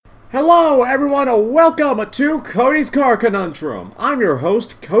Hello, everyone, and welcome to Cody's Car Conundrum. I'm your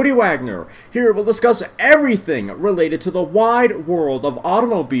host, Cody Wagner. Here we'll discuss everything related to the wide world of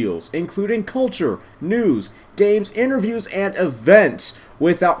automobiles, including culture, news, games, interviews, and events.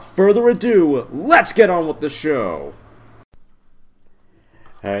 Without further ado, let's get on with the show.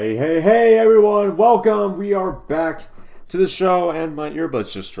 Hey, everyone, welcome. We are back to the show, and my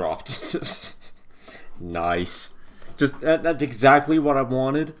earbuds just dropped. Nice. That's exactly what I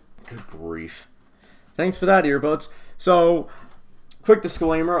wanted. Good grief. Thanks for that, earbuds. So, quick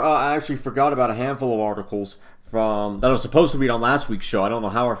disclaimer, I actually forgot about a handful of articles that I was supposed to read on last week's show. I don't know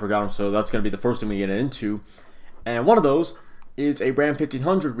how I forgot them, so that's going to be the first thing we get into. And one of those is a Ram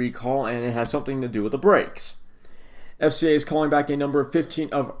 1500 recall, and it has something to do with the brakes. FCA is calling back a number of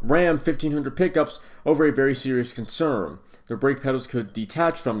Ram 1500 pickups over a very serious concern. Their brake pedals could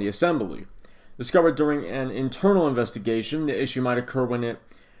detach from the assembly. Discovered during an internal investigation, the issue might occur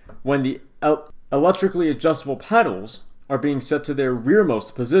when the electrically adjustable pedals are being set to their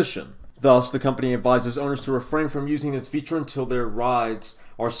rearmost position. Thus, the company advises owners to refrain from using this feature until their rides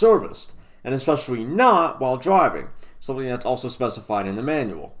are serviced, and especially not while driving, something that's also specified in the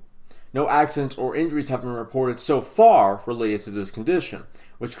manual. No accidents or injuries have been reported so far related to this condition,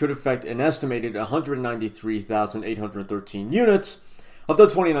 which could affect an estimated 193,813 units of the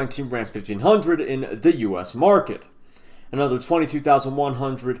 2019 Ram 1500 in the U.S. market. Another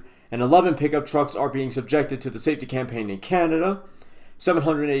 22,111 pickup trucks are being subjected to the safety campaign in Canada,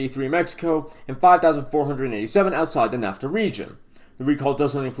 783 in Mexico, and 5,487 outside the NAFTA region. The recall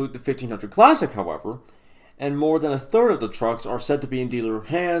doesn't include the 1500 Classic, however, and more than a third of the trucks are said to be in dealer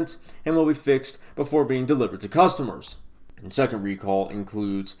hands and will be fixed before being delivered to customers. The second recall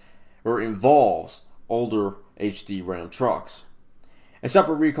involves older HD Ram trucks. A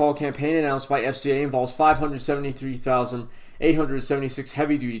separate recall campaign announced by FCA involves 573,876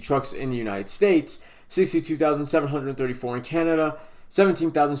 heavy-duty trucks in the United States, 62,734 in Canada,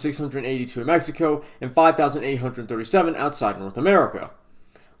 17,682 in Mexico, and 5,837 outside North America.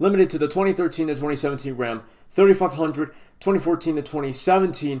 Limited to the 2013 to 2017 Ram 3500, 2014 to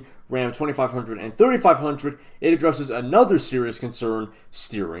 2017 Ram 2500 and 3500, it addresses another serious concern,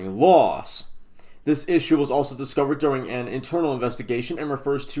 steering loss. This issue was also discovered during an internal investigation and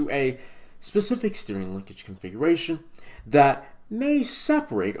refers to a specific steering linkage configuration that may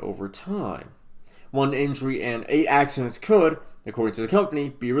separate over time. One injury and 8 accidents could, according to the company,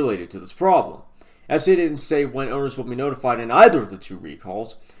 be related to this problem. FCA didn't say when owners will be notified in either of the two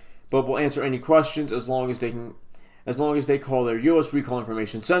recalls, but will answer any questions as long as they call their U.S. Recall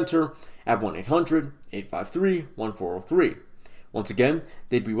Information Center at 1-800-853-1403. Once again,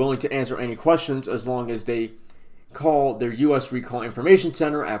 they'd be willing to answer any questions as long as they call their U.S. Recall Information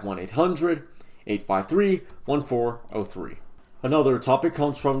Center at 1-800-853-1403. Another topic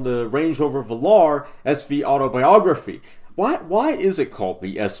comes from the Range Rover Velar SV Autobiography. Why is it called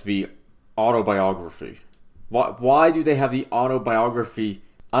the SV Autobiography? Why do they have the autobiography,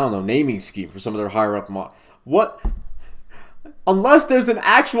 naming scheme for some of their higher up What? Unless there's an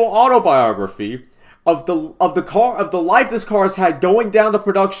actual autobiography of the life this car has had going down the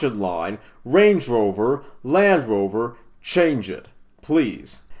production line, Range Rover, Land Rover, change it,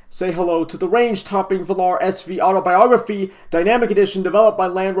 please. Say hello to the range-topping Velar SV Autobiography Dynamic Edition developed by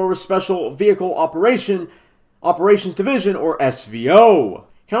Land Rover Special Vehicle Operations Division, or SVO.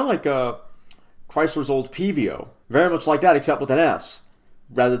 Kind of like Chrysler's old PVO. Very much like that, except with an S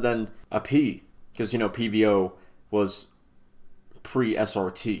rather than a P, because PVO was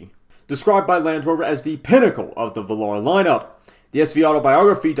pre-SRT. Described by Land Rover as the pinnacle of the Velar lineup, the SV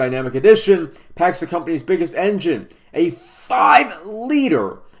Autobiography Dynamic Edition packs the company's biggest engine, a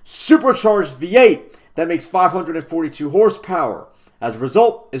 5-liter supercharged V8 that makes 542 horsepower. As a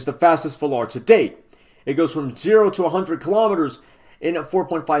result, it's the fastest Velar to date. It goes from 0 to 100 kilometers in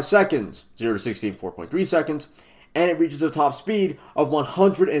 4.5 seconds, 0 to 60 in 4.3 seconds, and it reaches a top speed of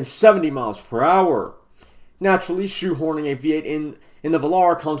 170 miles per hour. Naturally, shoehorning a V8 in the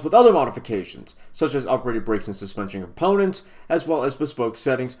Velar comes with other modifications, such as upgraded brakes and suspension components, as well as bespoke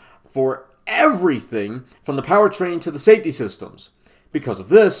settings for everything from the powertrain to the safety systems. Because of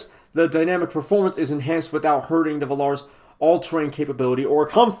this, the dynamic performance is enhanced without hurting the Velar's all-terrain capability or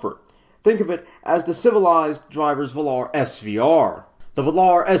comfort. Think of it as the civilized driver's Velar SVR. The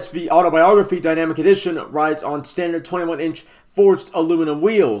Velar SV Autobiography Dynamic Edition rides on standard 21-inch forged aluminum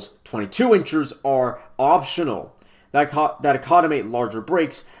wheels. 22 inches are optional. That accommodate larger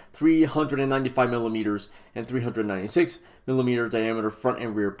brakes, 395mm and 396mm diameter front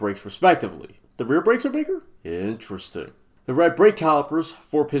and rear brakes respectively. The rear brakes are bigger? Interesting. The red brake calipers,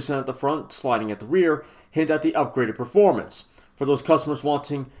 4-piston at the front, sliding at the rear, hint at the upgraded performance. For those customers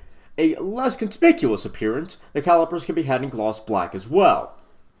wanting a less conspicuous appearance, the calipers can be had in gloss black as well.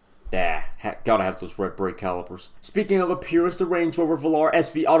 Gotta have those red brake calipers. Speaking of appearance, the Range Rover Velar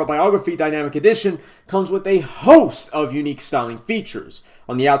SV Autobiography Dynamic Edition comes with a host of unique styling features.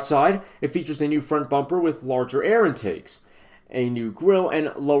 On the outside, it features a new front bumper with larger air intakes, a new grille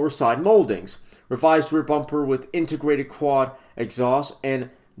and lower side moldings, revised rear bumper with integrated quad exhaust, and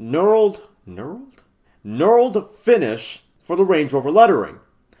knurled finish for the Range Rover lettering.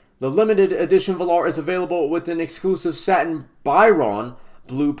 The limited edition Velar is available with an exclusive satin Byron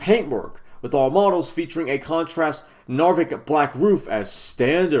blue paintwork, with all models featuring a contrast Narvik black roof as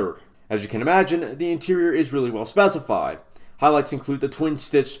standard. As you can imagine, the interior is really well specified. Highlights include the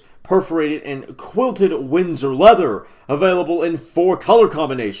twin-stitched, perforated, and quilted Windsor leather, available in 4 color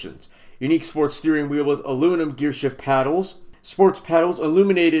combinations. Unique sports steering wheel with aluminum gearshift paddles, sports paddles,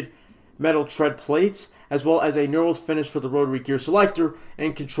 illuminated metal tread plates, as well as a knurled finish for the rotary gear selector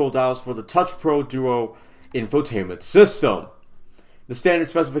and control dials for the Touch Pro Duo infotainment system. The standard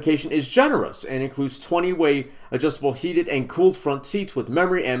specification is generous and includes 20-way adjustable heated and cooled front seats with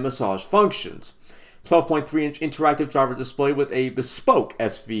memory and massage functions, 12.3-inch interactive driver display with a bespoke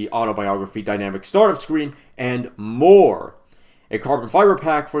SV Autobiography dynamic startup screen, and more. A carbon fiber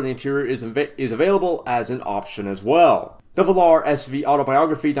pack for the interior is available as an option as well. The Velar SV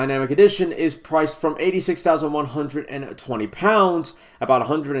Autobiography Dynamic Edition is priced from £86,120, about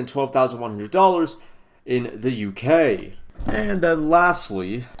 $112,100 in the UK. And then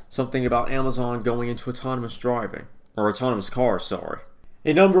lastly, something about Amazon going into autonomous driving. Or autonomous cars, sorry.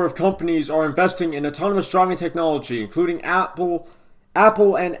 A number of companies are investing in autonomous driving technology, including Apple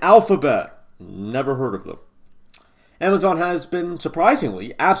and Alphabet. Never heard of them. Amazon has been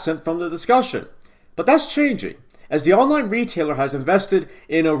surprisingly absent from the discussion. But that's changing, as the online retailer has invested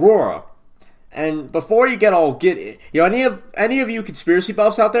in Aurora. And before you get all giddy, any of you conspiracy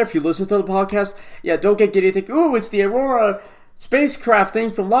buffs out there, if you listen to the podcast, don't get giddy and think, ooh, it's the Aurora spacecraft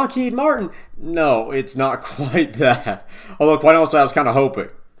thing from Lockheed Martin. No, it's not quite that. Although, quite honestly, I was kind of hoping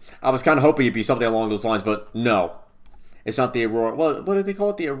it'd be something along those lines, but no. It's not the Aurora. What do they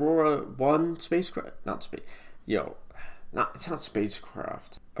call it? The Aurora 1 spacecraft? Not space. It's not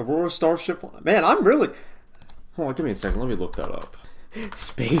spacecraft. Aurora Starship 1. Man, I'm really... Hold on, give me a second. Let me look that up.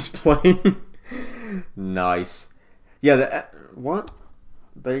 Space plane. Nice. Yeah, what?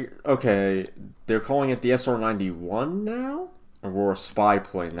 They're calling it the SR-91 now? Aurora Spy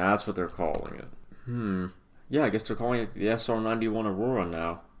Plane, that's what they're calling it. Yeah, I guess they're calling it the SR-91 Aurora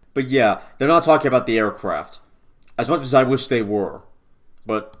now. But yeah, they're not talking about the aircraft. As much as I wish they were.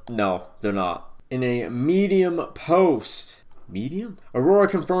 But no, they're not. In a Medium post... Medium? Aurora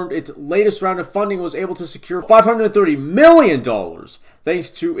confirmed its latest round of funding was able to secure $530 million thanks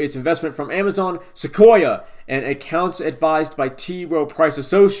to its investment from Amazon, Sequoia, and accounts advised by T. Rowe Price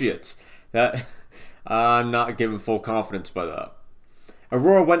Associates. I'm not giving full confidence by that.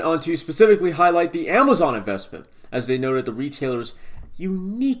 Aurora went on to specifically highlight the Amazon investment, as they noted the retailer's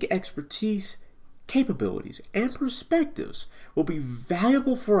unique expertise, capabilities, and perspectives will be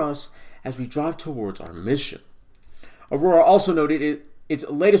valuable for us as we drive towards our mission. Aurora also noted its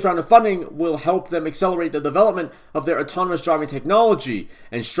latest round of funding will help them accelerate the development of their autonomous driving technology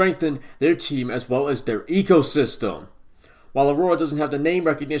and strengthen their team as well as their ecosystem. While Aurora doesn't have the name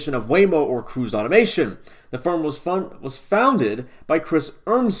recognition of Waymo or Cruise Automation, the firm was founded by Chris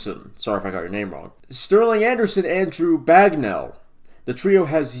Urmson. Sorry if I got your name wrong. Sterling Anderson and Drew Bagnell. The trio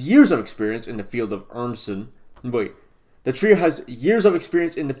has years of experience in the field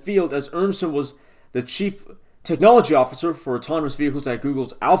as Urmson was the chief technology officer for autonomous vehicles at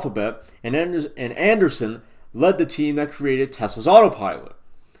Google's Alphabet, and Anderson led the team that created Tesla's Autopilot.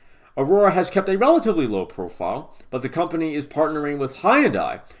 Aurora has kept a relatively low profile, but the company is partnering with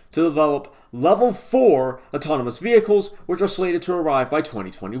Hyundai to develop Level 4 autonomous vehicles, which are slated to arrive by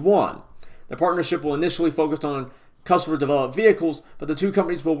 2021. The partnership will initially focus on customer-developed vehicles, but the two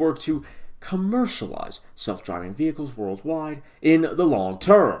companies will work to commercialize self-driving vehicles worldwide in the long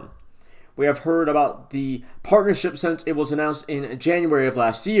term. We have heard about the partnership since it was announced in January of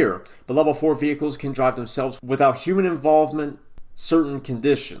last year, but Level 4 vehicles can drive themselves without human involvement, certain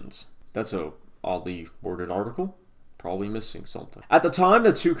conditions. That's a oddly worded article. Probably missing something. At the time,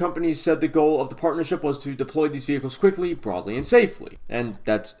 the two companies said the goal of the partnership was to deploy these vehicles quickly, broadly, and safely. And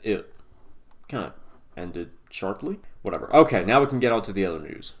that's it. Kind of ended sharply. Whatever. Okay, now we can get on to the other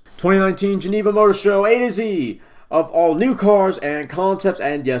news. 2019 Geneva Motor Show A to Z of all new cars and concepts,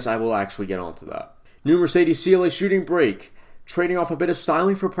 and yes, I will actually get onto that. New Mercedes CLA shooting brake, trading off a bit of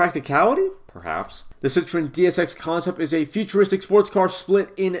styling for practicality? Perhaps. The Citroen DSX concept is a futuristic sports car split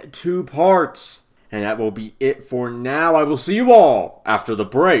in two parts. And that will be it for now. I will see you all after the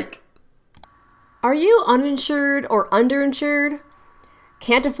break. Are you uninsured or underinsured?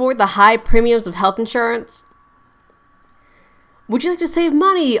 Can't afford the high premiums of health insurance? Would you like to save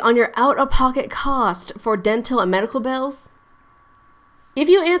money on your out-of-pocket cost for dental and medical bills? If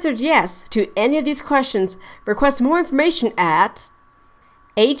you answered yes to any of these questions, request more information at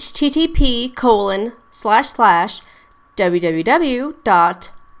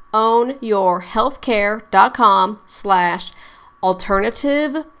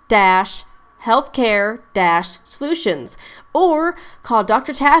or call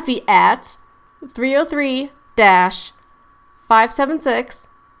Dr. Taffy at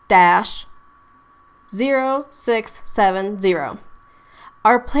 303-576-0670.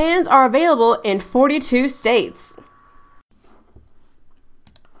 Our plans are available in 42 states.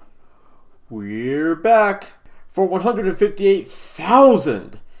 We're back. For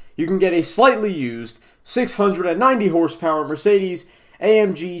 $158,000, you can get a slightly used 690 horsepower Mercedes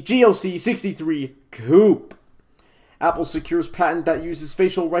AMG GLC 63 Coupe. Apple secures patent that uses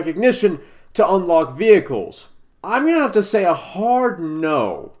facial recognition to unlock vehicles. I'm going to have to say a hard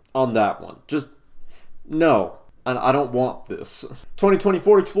no on that one. Just no. And I don't want this. 2020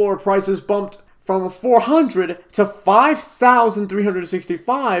 Ford Explorer prices bumped from $400 to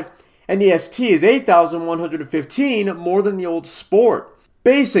 $5,365, and the ST is $8,115, more than the old Sport.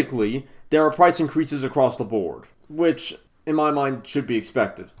 Basically, there are price increases across the board, which, in my mind, should be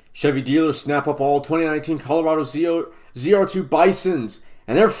expected. Chevy dealers snap up all 2019 Colorado ZR2 Bisons,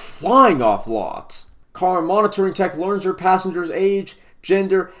 and they're flying off lots. Car monitoring tech learns your passengers' age,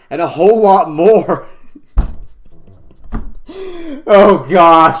 gender, and a whole lot more. Oh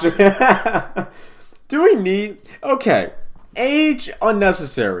gosh. Do we need... Okay. Age,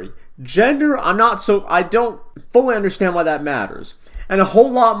 unnecessary. Gender, I don't fully understand why that matters. And a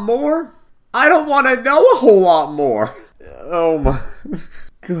whole lot more? I don't want to know a whole lot more. Oh my...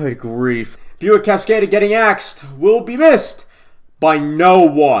 Good grief. Buick Cascada getting axed will be missed by no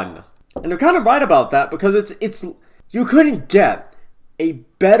one. And they're kind of right about that, because it's you couldn't get a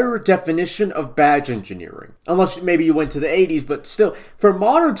better definition of badge engineering. Unless maybe you went to the 80s, but still, for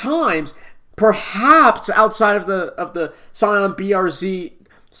modern times, perhaps outside of the Subaru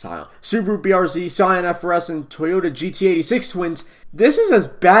BRZ, Scion FRS, and Toyota GT86 twins, this is as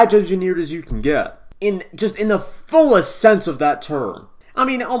badge engineered as you can get. In the fullest sense of that term. I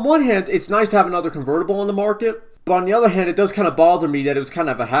mean, on one hand, it's nice to have another convertible on the market, but on the other hand, it does kind of bother me that it was kind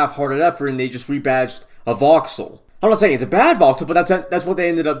of a half-hearted effort and they just rebadged a Vauxhall. I'm not saying it's a bad Vauxhall, but that's what they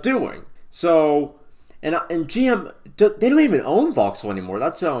ended up doing. So, and GM, they don't even own Vauxhall anymore.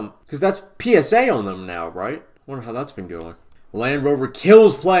 That's because that's PSA on them now, right? I wonder how that's been going. Land Rover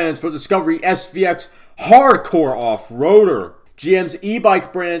kills plans for Discovery SVX hardcore off-roader. GM's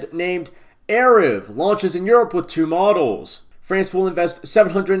e-bike brand named Ariv launches in Europe with 2 models. France will invest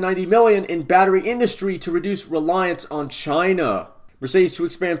 $790 million in battery industry to reduce reliance on China. Mercedes to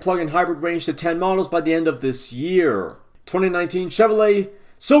expand plug-in hybrid range to 10 models by the end of this year. 2019 Chevrolet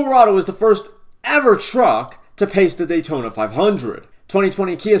Silverado is the first ever truck to pace the Daytona 500.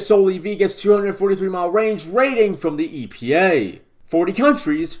 2020 Kia Soul EV gets 243-mile range rating from the EPA. 40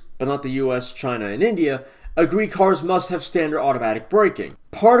 countries, but not the US, China, and India, agree cars must have standard automatic braking.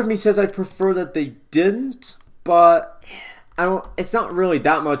 Part of me says I prefer that they didn't, but it's not really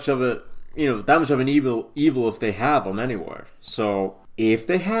that much of an evil if they have them anyway. So, if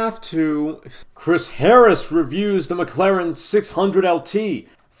they have to, Chris Harris reviews the McLaren 600 LT,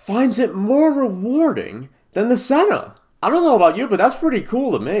 finds it more rewarding than the Senna. I don't know about you, but that's pretty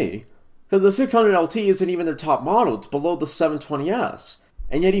cool to me. Because the 600 LT isn't even their top model, it's below the 720S.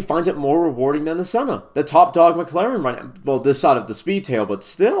 And yet he finds it more rewarding than the Senna. The top dog McLaren right now. Well, this side of the Speedtail, but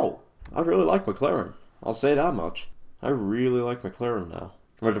still. I really like McLaren. I'll say that much. I really like McLaren now.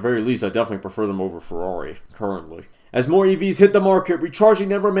 Or at the very least, I definitely prefer them over Ferrari, currently. As more EVs hit the market, recharging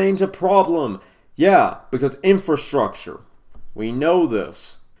them remains a problem. Yeah, because infrastructure. We know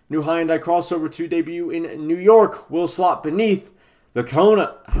this. New Hyundai crossover to debut in New York will slot beneath the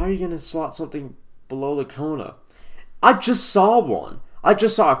Kona. How are you going to slot something below the Kona? I just saw one. I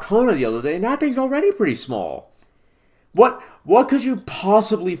just saw a Kona the other day, and that thing's already pretty small. What could you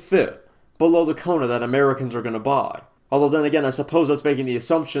possibly fit below the Kona that Americans are going to buy? Although then again, I suppose that's making the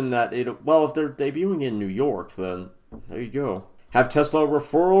assumption that if they're debuting in New York, then there you go. Have Tesla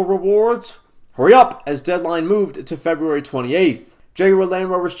referral rewards? Hurry up, as deadline moved to February 28th. Jaguar Land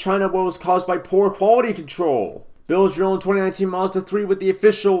Rover's China woes caused by poor quality control. Build your own 2019 Mazda 3 with the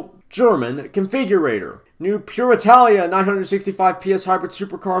official German configurator. New Pure Italia 965 PS hybrid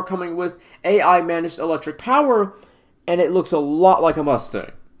supercar coming with AI-managed electric power, and it looks a lot like a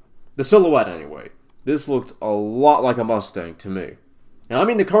Mustang. The silhouette, anyway. This looked a lot like a Mustang to me. And I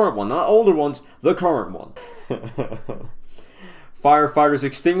mean the current one, not older ones, the current one. Firefighters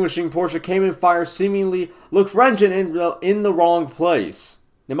extinguishing Porsche Cayman fire seemingly look for engine in the wrong place.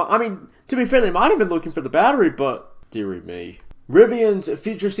 I mean, to be fair, they might have been looking for the battery, but dearie me. Rivian's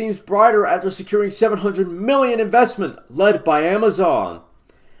future seems brighter after securing $700 million investment led by Amazon.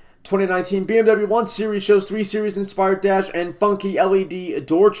 2019 BMW 1 Series shows 3 Series inspired dash and funky LED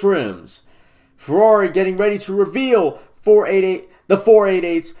door trims. Ferrari getting ready to reveal the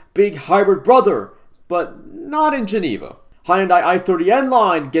 488's big hybrid brother, but not in Geneva. Hyundai i30N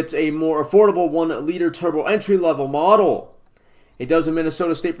line gets a more affordable 1-liter turbo entry-level model. A dozen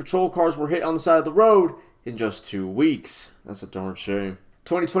Minnesota State Patrol cars were hit on the side of the road in just 2 weeks. That's a darn shame.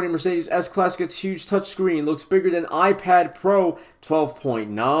 2020 Mercedes S-Class gets huge touchscreen. Looks bigger than iPad Pro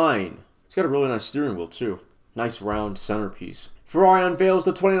 12.9. It's got a really nice steering wheel too. Nice round centerpiece. Ferrari unveils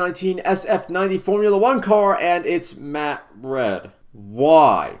the 2019 SF90 Formula 1 car and it's matte red.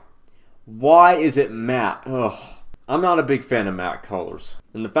 Why? Why is it matte? Ugh. I'm not a big fan of matte colors.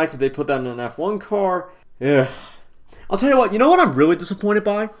 And the fact that they put that in an F1 car, ugh. I'll tell you what I'm really disappointed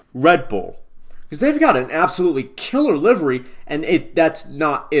by? Red Bull. Because they've got an absolutely killer livery, and that's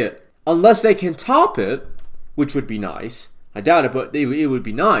not it. Unless they can top it, which would be nice. I doubt it, but it would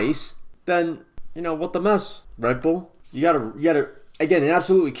be nice. Then, what the mess? Red Bull? You gotta, again, an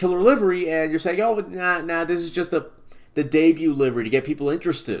absolutely killer livery, and you're saying, oh, nah, this is just the debut livery to get people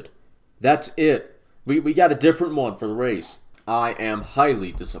interested. That's it. We got a different one for the race. I am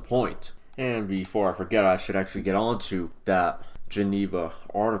highly disappointed. And before I forget, I should actually get on to that Geneva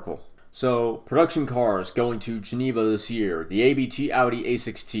article. So, production cars going to Geneva this year. The ABT Audi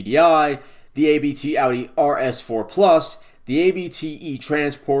A6 TDI, the ABT Audi RS4 Plus, the ABT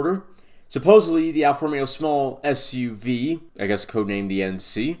E-Transporter, supposedly the Alfa Romeo small SUV, I guess codenamed the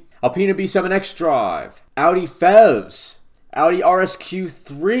NC, Alpina B7 X-Drive, Audi FEVs, Audi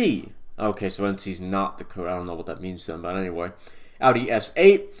RSQ3. Okay, so NC's not the code. I don't know what that means then, but anyway. Audi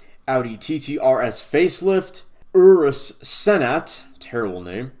S8, Audi TT-RS facelift, Urus Senat, terrible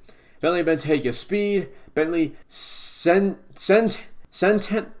name, Bentley Bentayga Speed, Bentley Centenary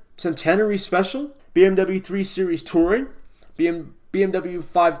Special, BMW 3 Series Touring, BMW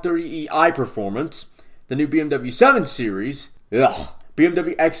 530e i-Performance, the new BMW 7 Series,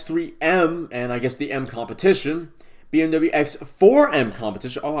 BMW X3M, and I guess the M Competition, BMW X4M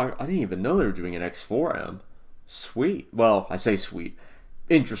Competition. Oh, I didn't even know they were doing an X4M. Sweet. Well, I say sweet.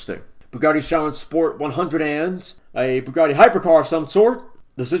 Interesting. Bugatti Chiron Sport 100 and a Bugatti hypercar of some sort,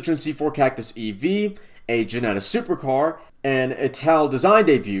 the Citroen C4 Cactus EV, a Jannetta supercar, an Ital design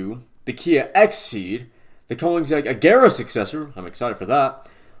debut, the Kia Exceed, the Koenigsegg Agera successor, I'm excited for that,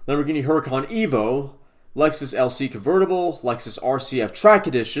 Lamborghini Huracan Evo, Lexus LC convertible, Lexus RCF Track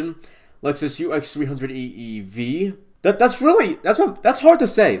Edition, Lexus UX300E EV. That's hard to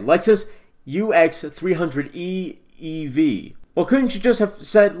say. Lexus UX300E EV. Well, couldn't you just have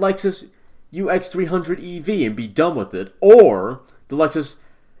said Lexus UX300 EV and be done with it? Or the Lexus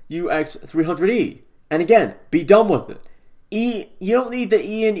UX300E. And again, be done with it. You don't need the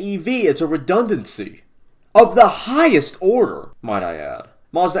E in EV. It's a redundancy. Of the highest order, might I add.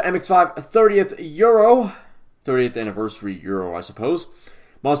 Mazda MX-5 30th anniversary Euro, I suppose.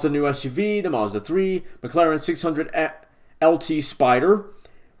 Mazda new SUV, the Mazda 3, McLaren 600 LT Spider,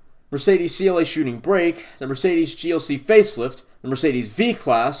 Mercedes CLA Shooting Brake, the Mercedes GLC Facelift, the Mercedes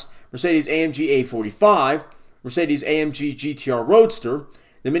V-Class, Mercedes AMG A45, Mercedes AMG GTR Roadster,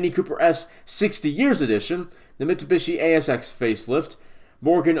 the Mini Cooper S 60 Years Edition, the Mitsubishi ASX Facelift,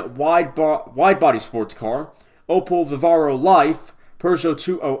 Morgan Wide Body Sports Car, Opel Vivaro Life, Peugeot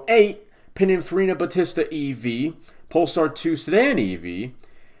 208, Pininfarina Battista EV, Polestar 2 Sedan EV,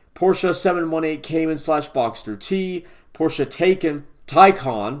 Porsche 718 Cayman/Boxster T, Porsche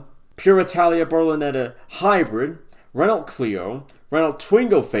Taycan, Pure Italia Berlinetta Hybrid, Renault Clio, Renault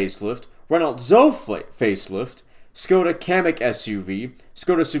Twingo Facelift, Renault Zoe Facelift, Skoda Kamiq SUV,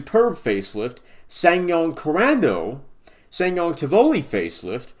 Skoda Superb Facelift, SsangYong Corando, SsangYong Tivoli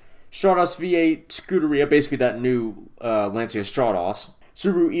Facelift, Stratos V8 Scuderia, basically that new Lancia Stratos,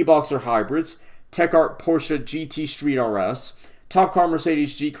 Subaru E-Boxer Hybrids, Tech Art Porsche GT Street RS, Top Car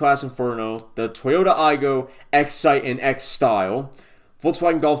Mercedes G-Class Inferno, the Toyota Aygo X-Sight and X-Style,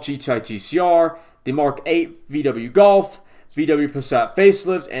 Volkswagen Golf GTI TCR, the Mark 8 VW Golf, VW Passat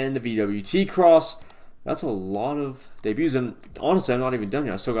Facelift, and the VW T-Cross. That's a lot of debuts, and honestly, I'm not even done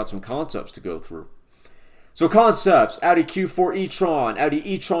yet. I still got some concepts to go through. So concepts: Audi Q4 e-tron, Audi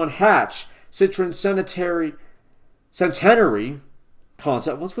e-tron hatch, Citroen Centenary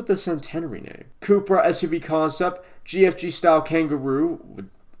concept. What's with the Centenary name? Cupra SUV concept, GFG style Kangaroo.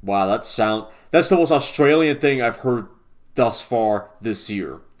 Wow, that's the most Australian thing I've heard thus far this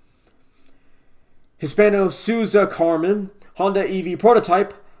year. Hispano Suiza Carmen, Honda EV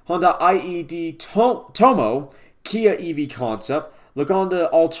prototype, Honda IED Tomo, Kia EV concept, Lagonda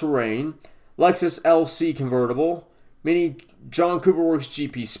all-terrain, Lexus LC convertible, Mini John Cooper Works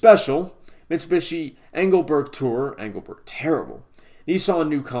GP special, Mitsubishi Engelberg Tourer, Engelberg terrible, Nissan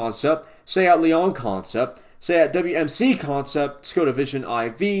new concept, Seat Leon concept, Seat WMC concept, Skoda Vision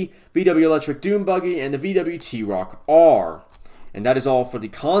IV, VW electric dune buggy, and the VW T-Roc R. And that is all for the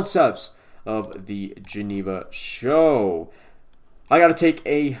concepts of the Geneva show. I gotta take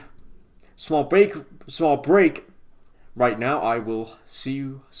a small break right now. I will see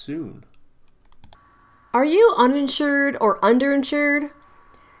you soon. Are you uninsured or underinsured?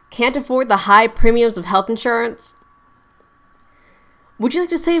 Can't afford the high premiums of health insurance? Would you like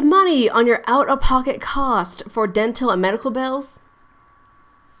to save money on your out-of-pocket cost for dental and medical bills?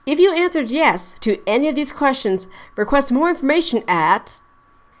 If you answered yes to any of these questions, request more information at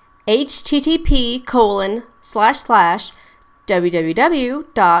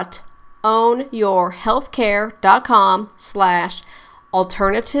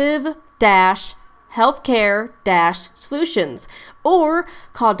or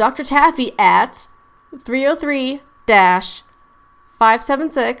call Dr. Taffy at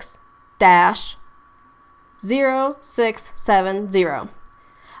 303-576-0670.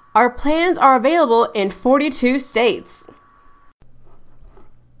 Our plans are available in 42 states.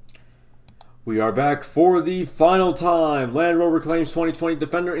 We are back for the final time. Land Rover claims 2020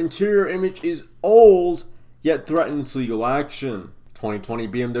 Defender interior image is old, yet threatens legal action. 2020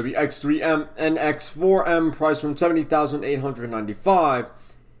 BMW X3M and X4M priced from $70,895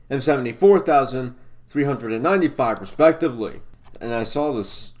 and $74,395 respectively. And I saw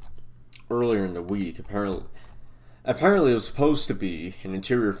this earlier in the week. Apparently it was supposed to be an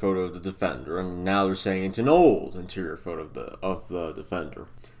interior photo of the Defender, and now they're saying it's an old interior photo of the Defender.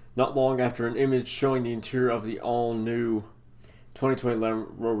 Not long after an image showing the interior of the all-new 2020 Land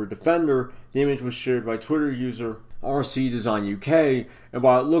Rover Defender, the image was shared by Twitter user RC Design UK, and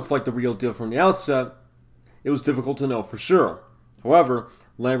while it looked like the real deal from the outset, it was difficult to know for sure. However,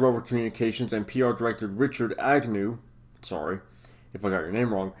 Land Rover Communications and PR Director Richard Agnew, sorry if I got your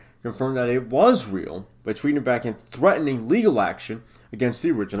name wrong, confirmed that it was real by tweeting back and threatening legal action against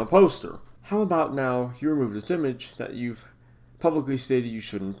the original poster. How about now you remove this image that you've publicly stated you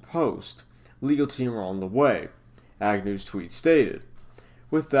shouldn't post? Legal team are on the way, Agnew's tweet stated.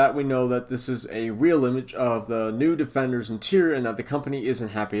 With that, we know that this is a real image of the new Defender's interior and that the company isn't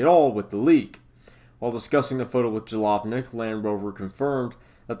happy at all with the leak. While discussing the photo with Jalopnik, Land Rover confirmed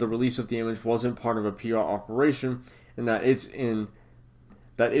that the release of the image wasn't part of a PR operation and that it's an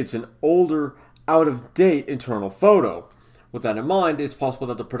older, out-of-date internal photo. With that in mind, it's possible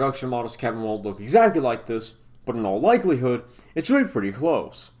that the production model's cabin won't look exactly like this, but in all likelihood, it should be pretty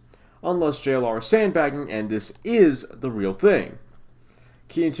close. Unless JLR is sandbagging and this is the real thing.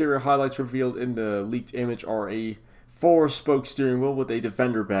 Key interior highlights revealed in the leaked image are a 4-spoke steering wheel with a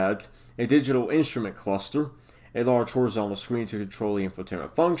Defender badge, a digital instrument cluster, a large horizontal screen to control the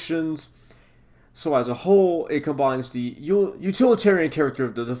infotainment functions. So as a whole, it combines the utilitarian character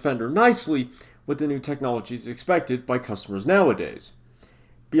of the Defender nicely with the new technologies expected by customers nowadays.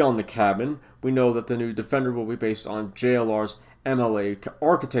 Beyond the cabin, we know that the new Defender will be based on JLR's MLA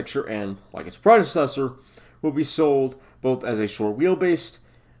architecture and, like its predecessor, will be sold both as a short wheelbase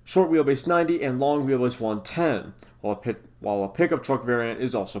 90 and long wheelbase 110, while a pickup truck variant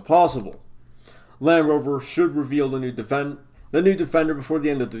is also possible. Land Rover should reveal the new Defender before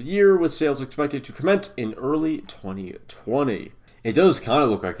the end of the year, with sales expected to commence in early 2020. It does kind of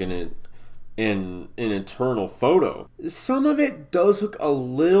look like an internal photo. Some of it does look a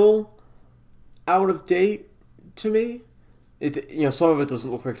little out of date to me. Some of it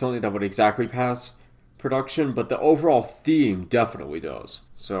doesn't look like something that would exactly pass production, but the overall theme definitely does.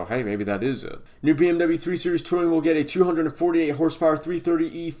 So hey, maybe that is it. New BMW 3 Series Touring will get a 248 horsepower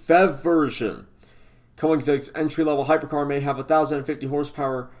 330e PHEV version. Koenigsegg's entry-level hypercar may have a 1,050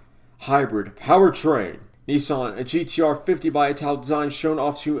 horsepower hybrid powertrain. Nissan, a GTR 50 by Ital design shown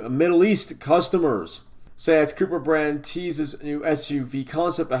off to Middle East customers. Seat's Cooper brand teases new SUV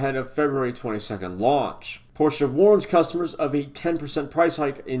concept ahead of February 22nd launch. Porsche warns customers of a 10% price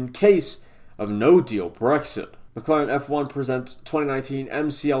hike in case of no-deal Brexit. McLaren F1 presents 2019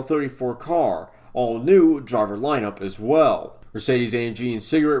 MCL34 car, all new driver lineup as well. Mercedes-AMG and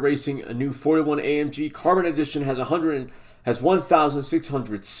Cigarette Racing, a new 41 AMG Carbon Edition has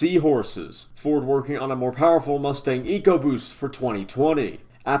 1,600 seahorses. Ford working on a more powerful Mustang EcoBoost for 2020.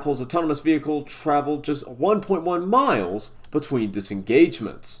 Apple's autonomous vehicle traveled just 1.1 miles between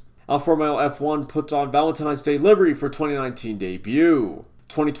disengagements. Alfa Romeo F1 puts on Valentine's Day livery for 2019 debut.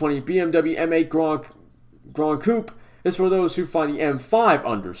 2020 BMW M8 Grand Coupe is for those who find the M5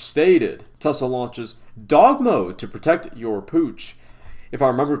 understated. Tesla launches dog mode to protect your pooch. If I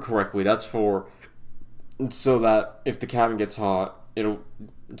remember correctly, that's so that if the cabin gets hot, it'll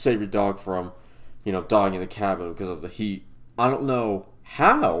save your dog from, dying in the cabin because of the heat. I don't know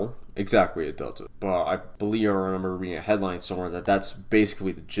how exactly it does it, but I believe I remember reading a headline somewhere that that's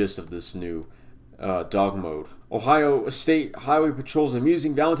basically the gist of this new dog mode. Ohio State Highway Patrol's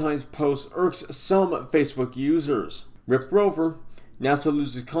amusing Valentine's post irks some Facebook users. Rip Rover, NASA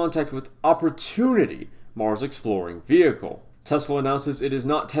loses contact with Opportunity, Mars exploring vehicle. Tesla announces it is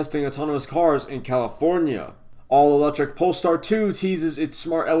not testing autonomous cars in California. All-electric Polestar 2 teases its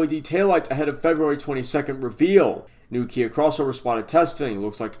smart LED taillights ahead of February 22nd reveal. New Kia crossover spotted testing.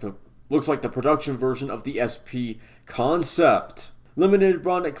 Looks like the production version of the SP concept. Limited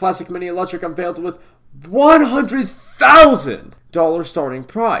run Classic Mini Electric unveiled with $100,000 starting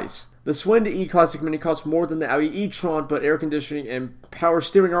price. The Swinde E-Classic Mini costs more than the Audi e-tron, but air conditioning and power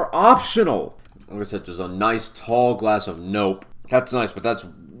steering are optional. Like I said, there's a nice tall glass of nope. That's nice, but that's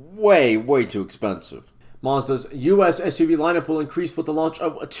way, way too expensive. Mazda's US SUV lineup will increase with the launch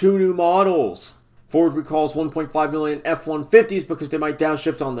of 2 new models. Ford recalls 1.5 million F-150s because they might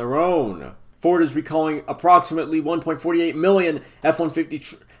downshift on their own. Ford is recalling approximately 1.48 million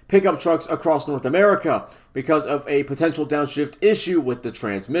F-150 pickup trucks across North America because of a potential downshift issue with the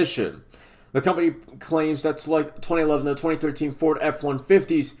transmission. The company claims that select 2011 to 2013 Ford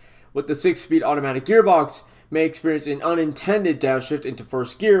F-150s with the 6-speed automatic gearbox may experience an unintended downshift into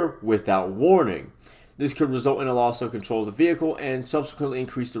first gear without warning. This could result in a loss of control of the vehicle and subsequently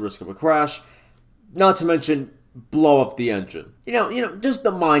increase the risk of a crash, not to mention blow up the engine. Just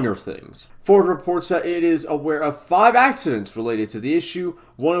the minor things. Ford reports that it is aware of 5 accidents related to the issue,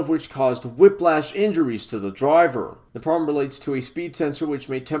 one of which caused whiplash injuries to the driver. The problem relates to a speed sensor which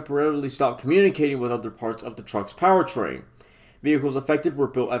may temporarily stop communicating with other parts of the truck's powertrain. Vehicles affected were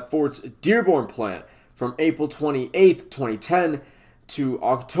built at Ford's Dearborn plant from April 28, 2010 to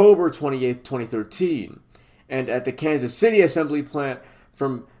October 28, 2013, and at the Kansas City assembly plant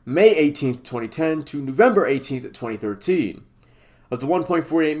from May 18, 2010 to November 18, 2013. Of the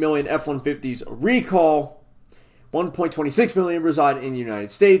 1.48 million F-150s recall, 1.26 million reside in the United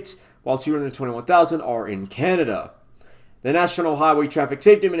States, while 221,000 are in Canada. The National Highway Traffic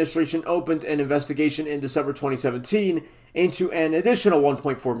Safety Administration opened an investigation in December 2017 into an additional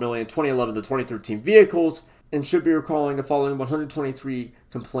 1.4 million 2011 to 2013 vehicles and should be recalling the following 123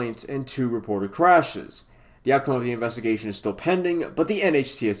 complaints and 2 reported crashes. The outcome of the investigation is still pending, but the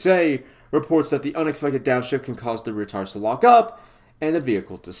NHTSA reports that the unexpected downshift can cause the rear tires to lock up and the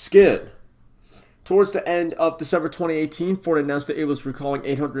vehicle to skid. Towards the end of December 2018, Ford announced that it was recalling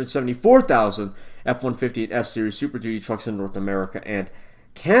 874,000 F-150 and F-Series Super Duty trucks in North America and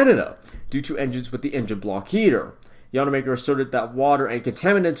Canada due to engines with the engine block heater. The automaker asserted that water and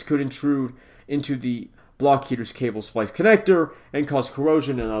contaminants could intrude into the block heater's cable splice connector and cause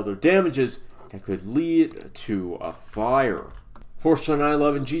corrosion and other damages that could lead to a fire. Porsche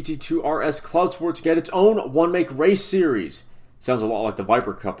 911 GT2 RS Cloud Sports get its own one-make race series. Sounds a lot like the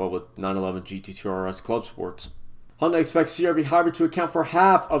Viper Cup with 911 GT2 RS Club Sports. Hyundai expects CR-V Hybrid to account for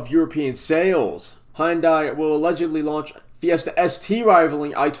half of European sales. Hyundai will allegedly launch Fiesta ST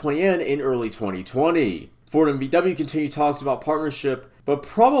rivaling i20N in early 2020. Ford and VW continue talks about partnership, but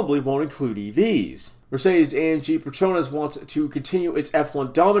probably won't include EVs. Mercedes-AMG Petronas wants to continue its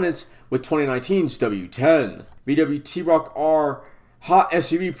F1 dominance with 2019's W10. VW T-Roc R hot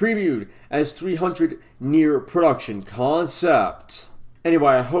SUV previewed as 300 near production concept.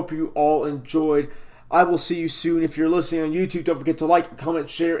 Anyway, I hope you all enjoyed. I will see you soon. If you're listening on YouTube, don't forget to like, comment,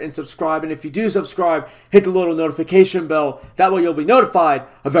 share, and subscribe. And if you do subscribe, hit the little notification bell. That way you'll be notified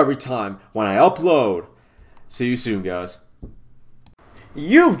of every time when I upload. See you soon, guys.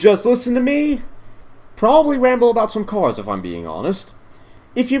 You've just listened to me probably ramble about some cars, if I'm being honest.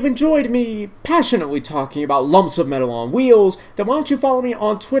 If you've enjoyed me passionately talking about lumps of metal on wheels, then why don't you follow me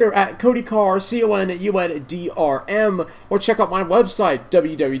on Twitter at CodyCar, CONUNDRM, or check out my website,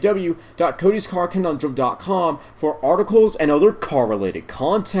 www.codyscarconundrum.com, for articles and other car-related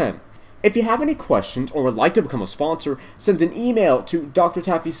content. If you have any questions or would like to become a sponsor, send an email to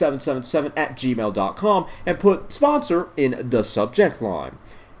drtaffy777@gmail.com and put sponsor in the subject line.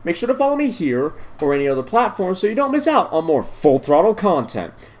 Make sure to follow me here or any other platform so you don't miss out on more full throttle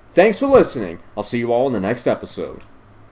content. Thanks for listening. I'll see you all in the next episode.